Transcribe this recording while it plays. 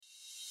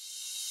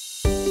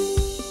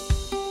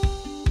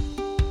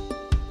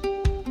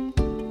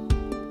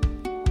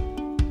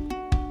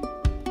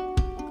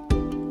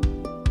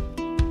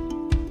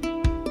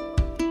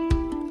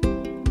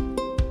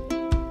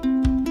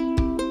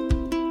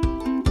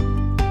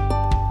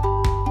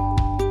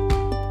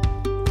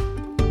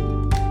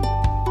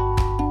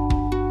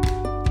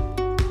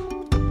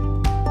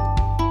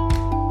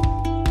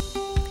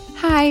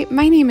Hi,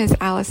 my name is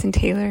Allison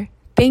Taylor.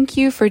 Thank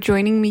you for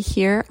joining me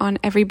here on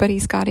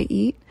Everybody's Gotta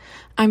Eat.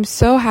 I'm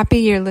so happy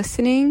you're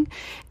listening,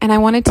 and I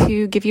wanted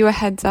to give you a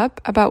heads up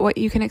about what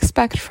you can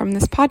expect from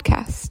this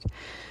podcast.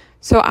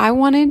 So I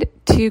wanted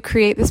to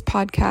create this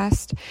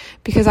podcast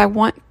because I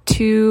want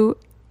to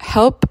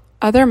help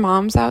other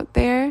moms out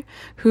there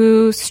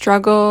who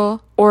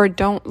struggle or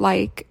don't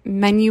like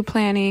menu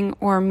planning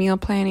or meal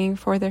planning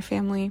for their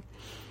family.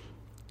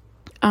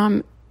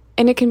 And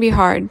it can be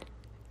hard,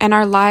 and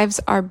our lives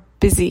are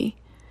busy.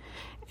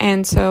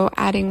 And so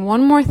adding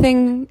one more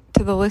thing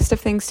to the list of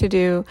things to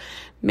do,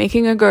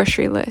 making a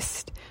grocery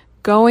list,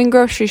 going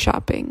grocery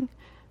shopping,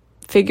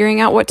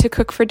 figuring out what to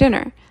cook for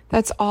dinner,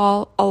 that's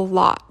all a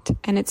lot,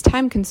 and it's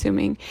time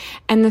consuming.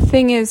 And the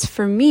thing is,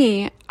 for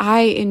me, I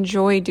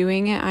enjoy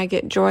doing it. I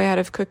get joy out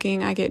of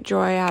cooking. I get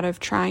joy out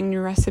of trying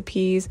new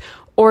recipes,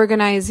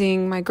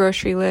 organizing my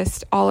grocery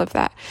list, all of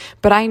that.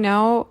 But I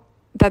know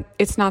that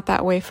it's not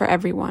that way for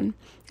everyone.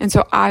 And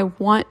so I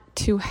want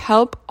to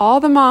help all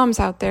the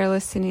moms out there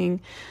listening.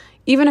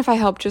 Even if I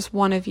help just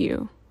one of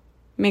you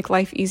make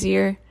life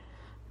easier,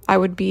 I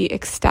would be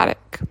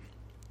ecstatic.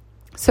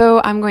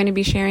 So I'm going to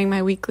be sharing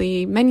my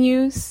weekly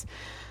menus,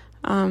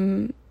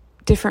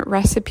 different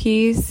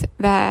recipes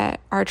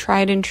that are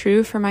tried and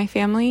true for my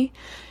family.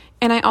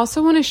 And I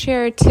also want to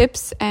share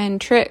tips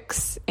and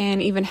tricks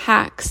and even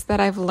hacks that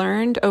I've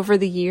learned over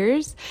the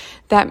years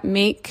that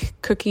make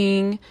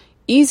cooking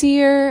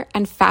easier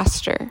and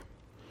faster.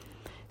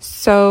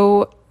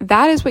 So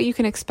that is what you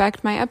can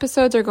expect. My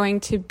episodes are going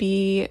to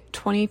be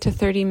 20 to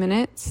 30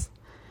 minutes.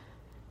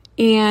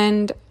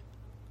 And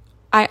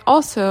I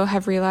also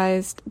have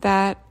realized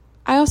that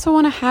I also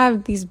want to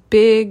have these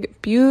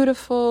big,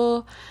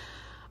 beautiful,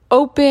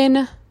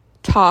 open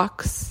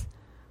talks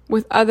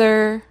with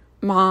other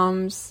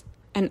moms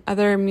and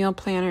other meal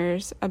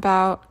planners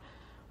about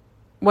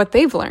what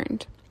they've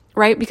learned,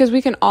 right? Because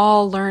we can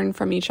all learn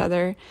from each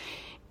other.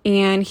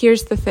 And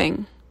here's the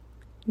thing.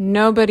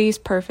 Nobody's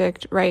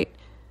perfect, right?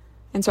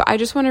 And so I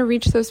just want to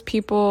reach those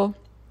people,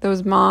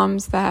 those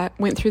moms that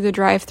went through the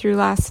drive-thru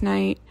last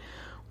night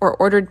or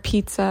ordered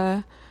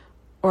pizza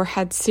or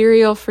had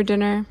cereal for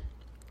dinner.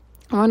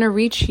 I want to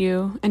reach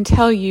you and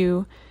tell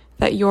you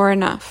that you're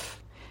enough.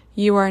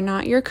 You are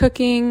not your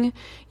cooking.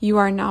 You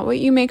are not what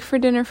you make for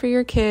dinner for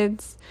your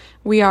kids.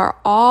 We are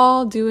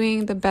all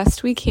doing the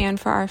best we can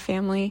for our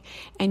family,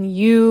 and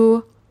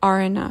you are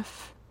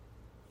enough.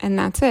 And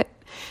that's it.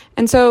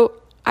 And so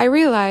I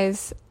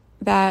realize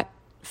that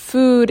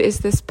food is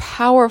this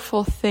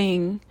powerful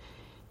thing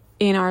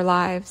in our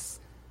lives.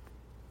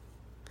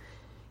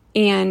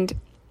 And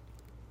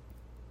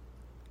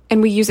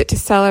we use it to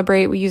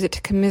celebrate, we use it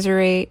to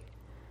commiserate,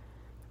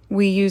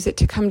 we use it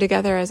to come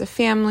together as a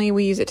family,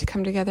 we use it to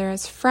come together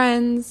as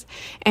friends,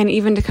 and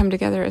even to come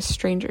together as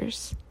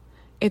strangers.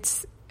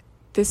 It's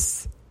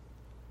this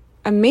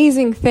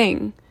amazing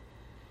thing.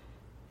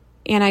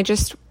 And I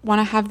just want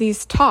to have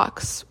these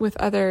talks with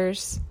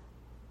others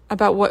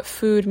about what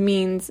food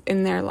means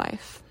in their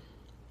life.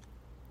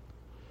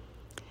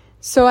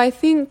 So I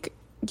think,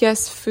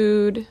 yes,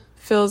 food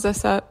fills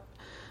us up,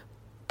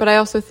 but I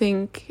also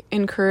think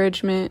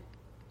encouragement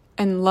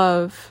and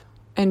love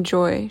and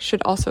joy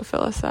should also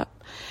fill us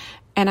up.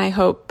 And I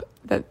hope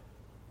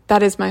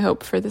that is my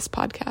hope for this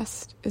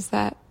podcast, is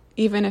that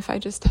even if I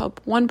just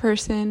help one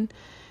person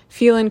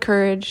feel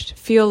encouraged,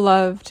 feel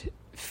loved,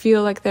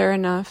 feel like they're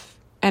enough,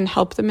 and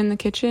help them in the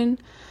kitchen,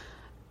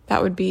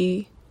 that would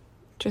be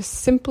just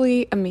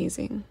simply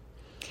amazing.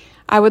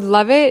 I would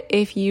love it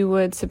if you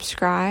would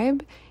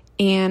subscribe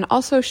and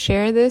also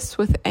share this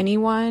with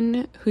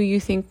anyone who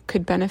you think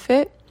could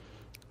benefit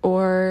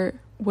or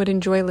would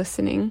enjoy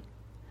listening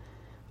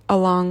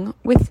along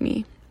with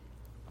me.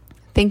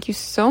 Thank you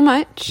so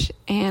much,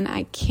 and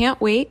I can't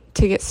wait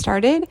to get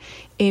started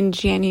in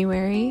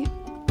January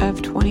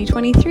of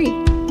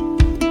 2023.